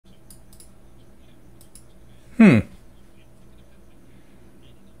Alright,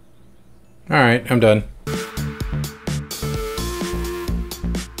 I'm done.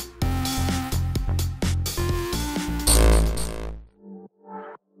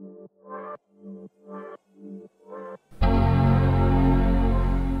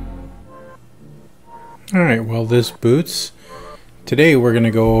 Alright, well this boots. Today we're going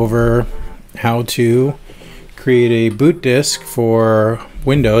to go over how to create a boot disk for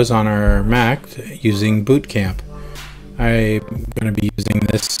Windows on our Mac using Bootcamp. I'm going to be using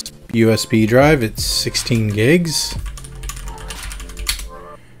this USB drive. It's 16 gigs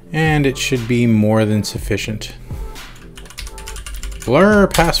and it should be more than sufficient. Blur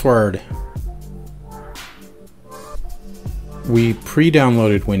password. We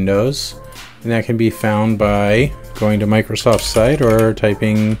pre-downloaded Windows, and that can be found by going to Microsoft's site or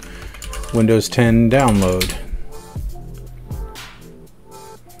typing Windows 10 download.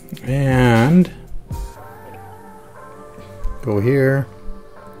 And go here,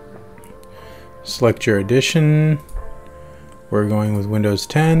 select your edition. We're going with Windows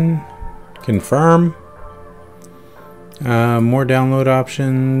 10. Confirm. More download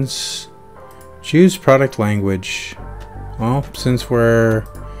options. Choose product language. Well, since we're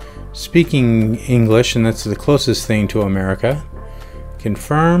speaking English and that's the closest thing to America,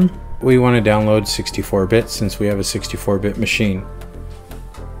 confirm. We want to download 64-bit since we have a 64-bit machine.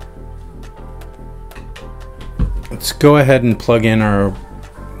 Let's go ahead and plug in our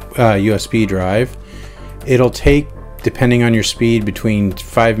USB drive. It'll take, depending on your speed, between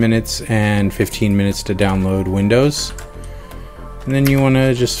 5 minutes and 15 minutes to download Windows. And then you want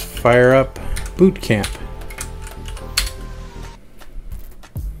to just fire up Bootcamp.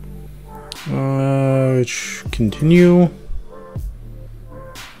 Continue.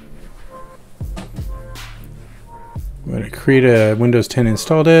 I'm going to create a Windows 10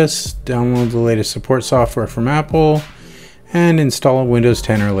 install disk, download the latest support software from Apple, and install Windows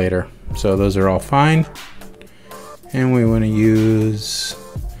 10 or later. So those are all fine. And we want to use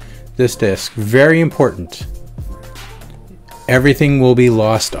this disk. Very important. Everything will be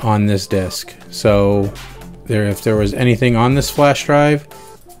lost on this disk. So if there was anything on this flash drive,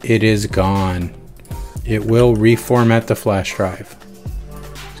 it is gone. It will reformat the flash drive.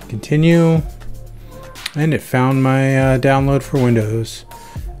 Continue. And it found my download for Windows.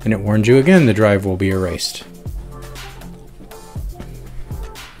 And it warned you again, the drive will be erased.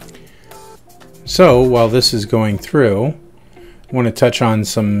 So while this is going through, I want to touch on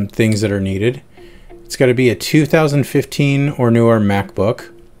some things that are needed. It's got to be a 2015 or newer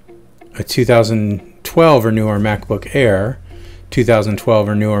MacBook, a 2012 or newer MacBook Air, 2012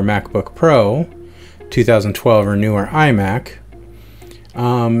 or newer MacBook Pro, 2012 or newer iMac.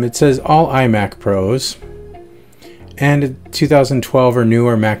 It says all iMac Pros, and a 2012 or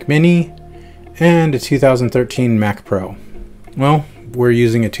newer Mac Mini, and a 2013 Mac Pro. Well, we're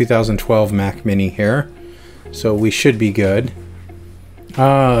using a 2012 Mac Mini here, so we should be good.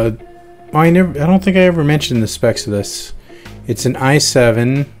 I don't think I ever mentioned the specs of this. It's an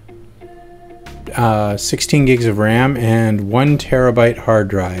i7, 16 gigs of RAM, and 1 terabyte hard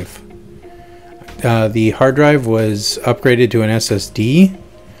drive. The hard drive was upgraded to an SSD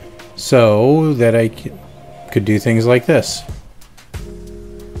so that I could do things like this.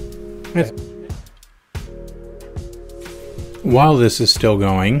 While this is still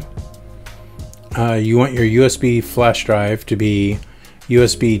going, you want your USB flash drive to be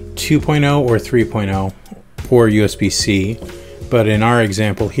USB 2.0 or 3.0 or USB-C, but in our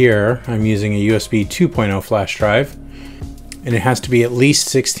example here I'm using a USB 2.0 flash drive, and it has to be at least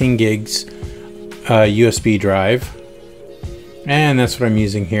 16 gigs USB drive, and that's what I'm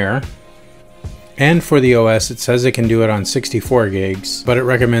using here. And for the OS, it says it can do it on 64 gigs, but it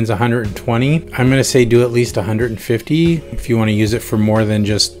recommends 120. I'm going to say do at least 150 if you want to use it for more than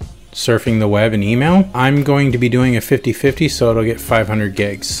just surfing the web and email. I'm going to be doing a 50-50, so it'll get 500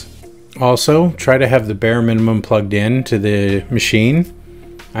 gigs. Also, try to have the bare minimum plugged in to the machine.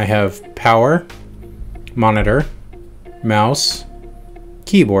 I have power, monitor, mouse,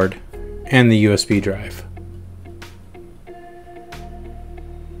 keyboard, and the USB drive.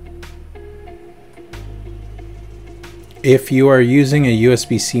 If you are using a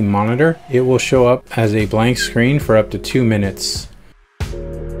USB-C monitor, it will show up as a blank screen for up to 2 minutes.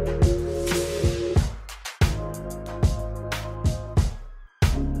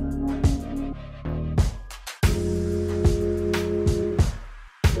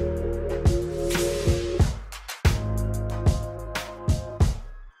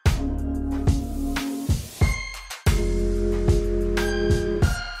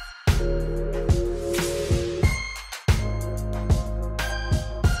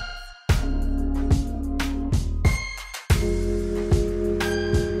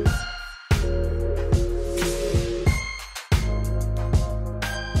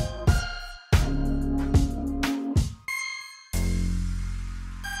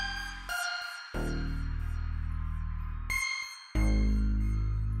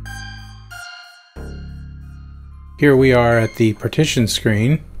 Here we are at the partition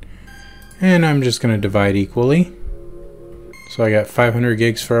screen, and I'm just going to divide equally. So I got 500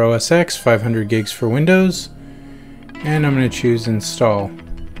 gigs for OS X, 500 gigs for Windows, and I'm going to choose install.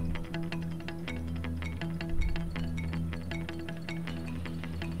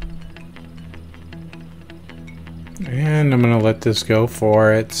 And I'm going to let this go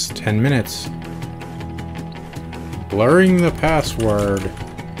for its 10 minutes. Blurring the password.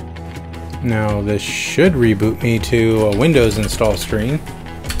 Now this should reboot me to a Windows install screen.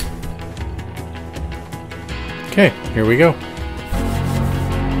 Okay, here we go.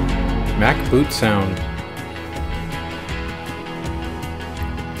 Mac boot sound.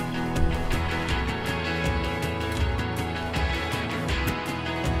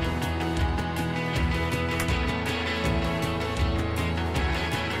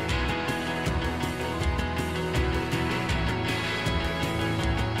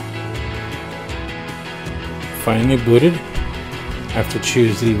 Finally booted. I have to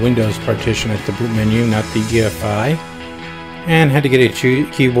choose the Windows partition at the boot menu, not the EFI. And had to get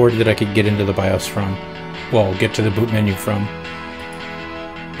a keyboard that I could get into the BIOS from. Well, get to the boot menu from.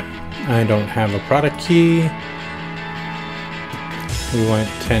 I don't have a product key. We went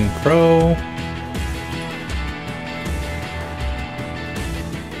 10 Pro.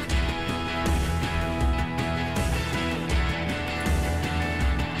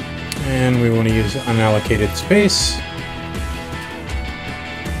 And we want to use unallocated space.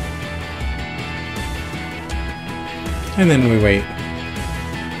 And then we wait.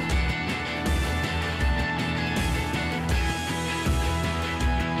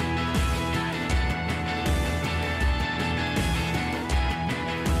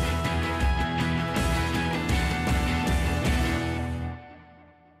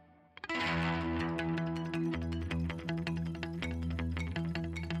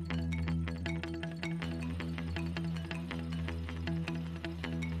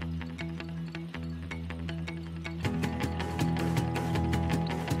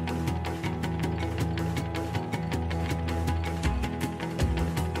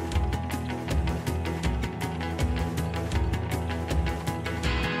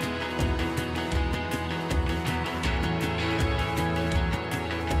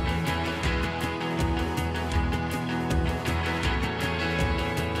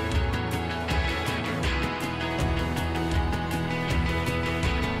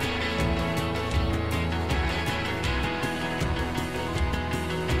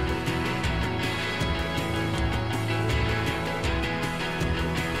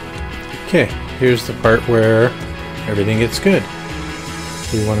 Okay, here's the part where everything gets good.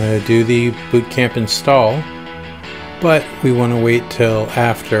 We want to do the Bootcamp install, but we want to wait till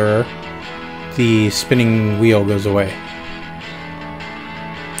after the spinning wheel goes away.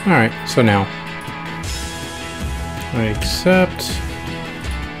 Alright, so now I accept.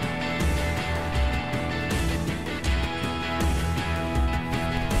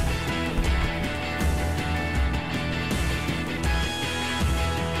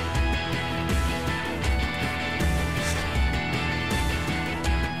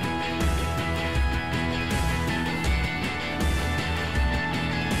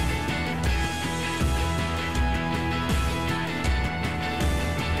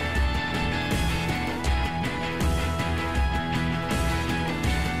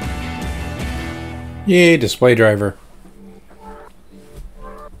 Yay, display driver.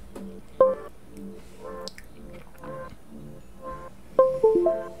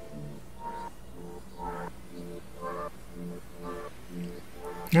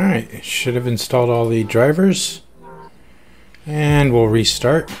 Alright, it should have installed all the drivers. And we'll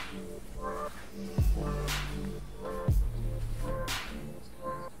restart.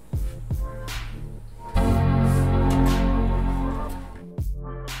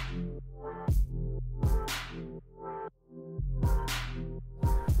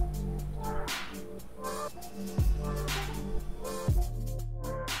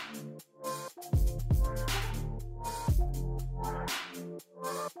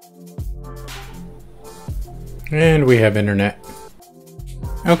 And we have internet.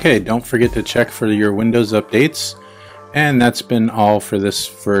 Okay, don't forget to check for your Windows updates. And that's been all for this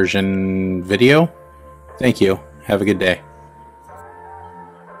version video. Thank you. Have a good day.